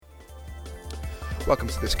Welcome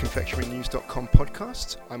to this confectionerynews.com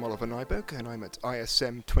podcast. I'm Oliver Nyberg and I'm at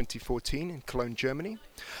ISM 2014 in Cologne, Germany.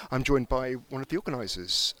 I'm joined by one of the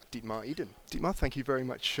organisers, Dietmar Eden. Dietmar, thank you very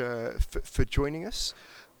much for joining us.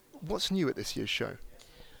 What's new at this year's show?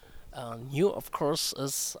 New, of course,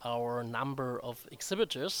 is our number of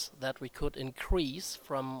exhibitors that we could increase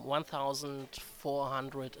from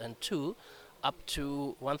 1,402 up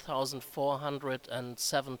to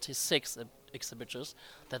 1,476 exhibitors.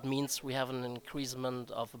 That means we have an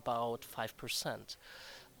increasement of about 5%.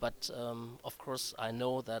 But of course, I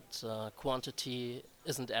know that quantity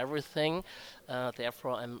isn't everything.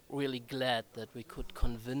 Therefore, I'm really glad that we could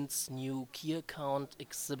convince new key account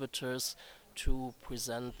exhibitors to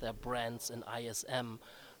present their brands in ISM,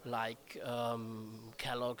 like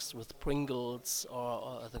Kellogg's with Pringles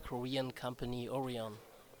or the Korean company Orion.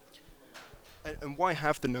 And why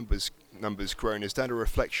have the numbers grown? Is that a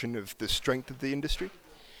reflection of the strength of the industry?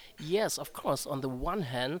 Yes, of course. On the one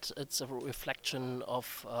hand, it's a reflection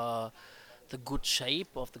of the good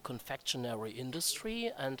shape of the confectionery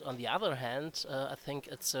industry, and on the other hand, I think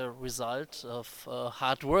it's a result of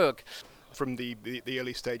hard work. From the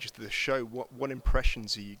early stages of the show, what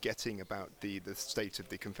impressions are you getting about the state of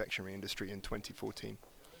the confectionery industry in 2014?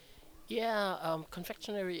 Yeah,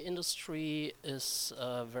 confectionery industry is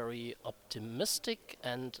very optimistic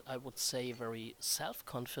and I would say very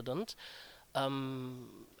self-confident.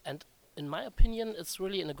 And in my opinion, it's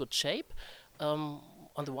really in a good shape. On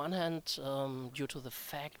the one hand, due to the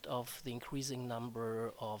fact of the increasing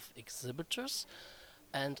number of exhibitors.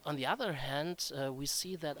 And on the other hand, we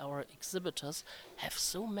see that our exhibitors have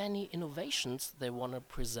so many innovations they want to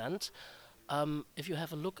present. If you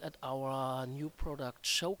have a look at our new product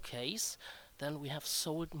showcase, then we have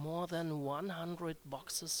sold more than 100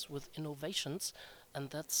 boxes with innovations, and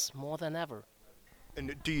that's more than ever.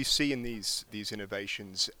 And do you see in these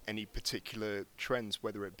innovations any particular trends,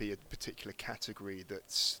 whether it be a particular category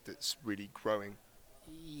that's really growing?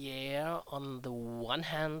 Yeah, on the one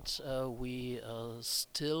hand, we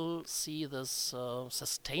still see this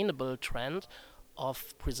sustainable trend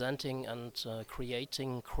of presenting and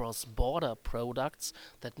creating cross-border products.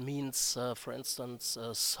 That means, for instance,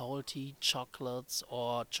 salty chocolates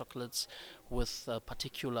or chocolates with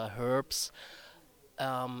particular herbs.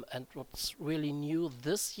 And what's really new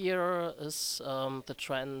this year is the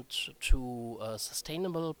trend to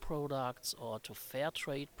sustainable products or to fair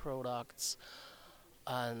trade products.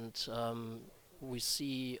 And we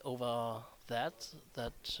see over that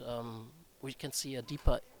we can see a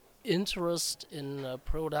deeper interest in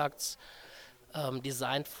products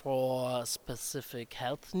designed for specific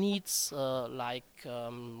health needs, like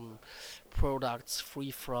products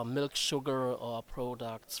free from milk sugar or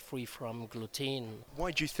products free from gluten.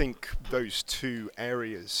 Why do you think those two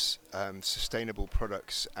areas, sustainable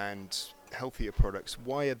products and healthier products,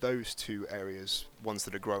 why are those two areas ones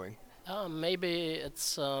that are growing? Maybe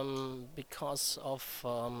it's because of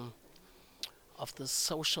the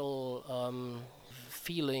social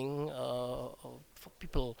feeling for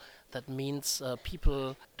people. That means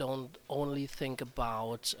people don't only think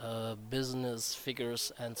about business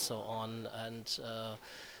figures and so on, and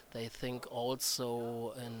they think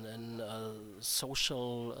also in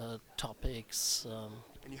social topics.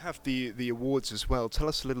 And you have the awards as well. Tell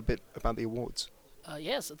us a little bit about the awards.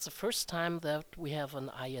 Yes, it's the first time that we have an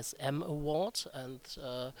ISM award, and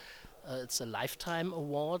it's a lifetime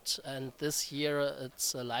award. And this year,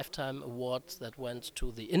 it's a lifetime award that went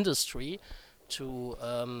to the industry, to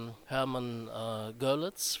Hermann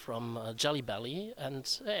Görlitz from Jelly Belly,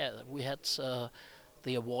 and we had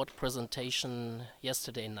the award presentation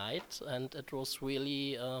yesterday night, and it was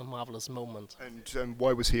really a marvelous moment. And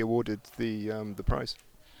why was he awarded the prize?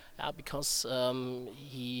 Because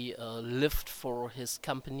he lived for his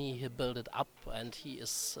company, he built it up, and he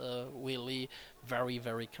is really very,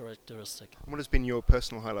 very characteristic. What has been your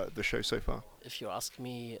personal highlight of the show so far? If you ask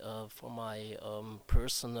me for my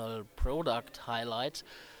personal product highlight,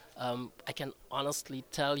 I can honestly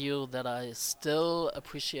tell you that I still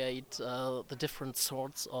appreciate the different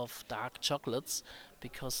sorts of dark chocolates,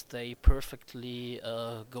 because they perfectly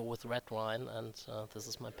go with red wine, and this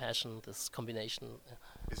is my passion, this combination.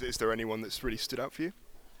 Is there anyone that's really stood out for you?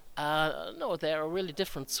 No, there are really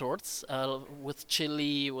different sorts, with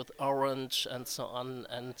chili, with orange, and so on,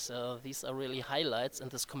 and these are really highlights in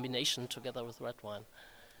this combination together with red wine.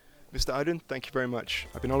 Mr. Iden, thank you very much.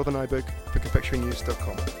 I've been Oliver Nyberg for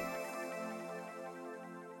confectionerynews.com.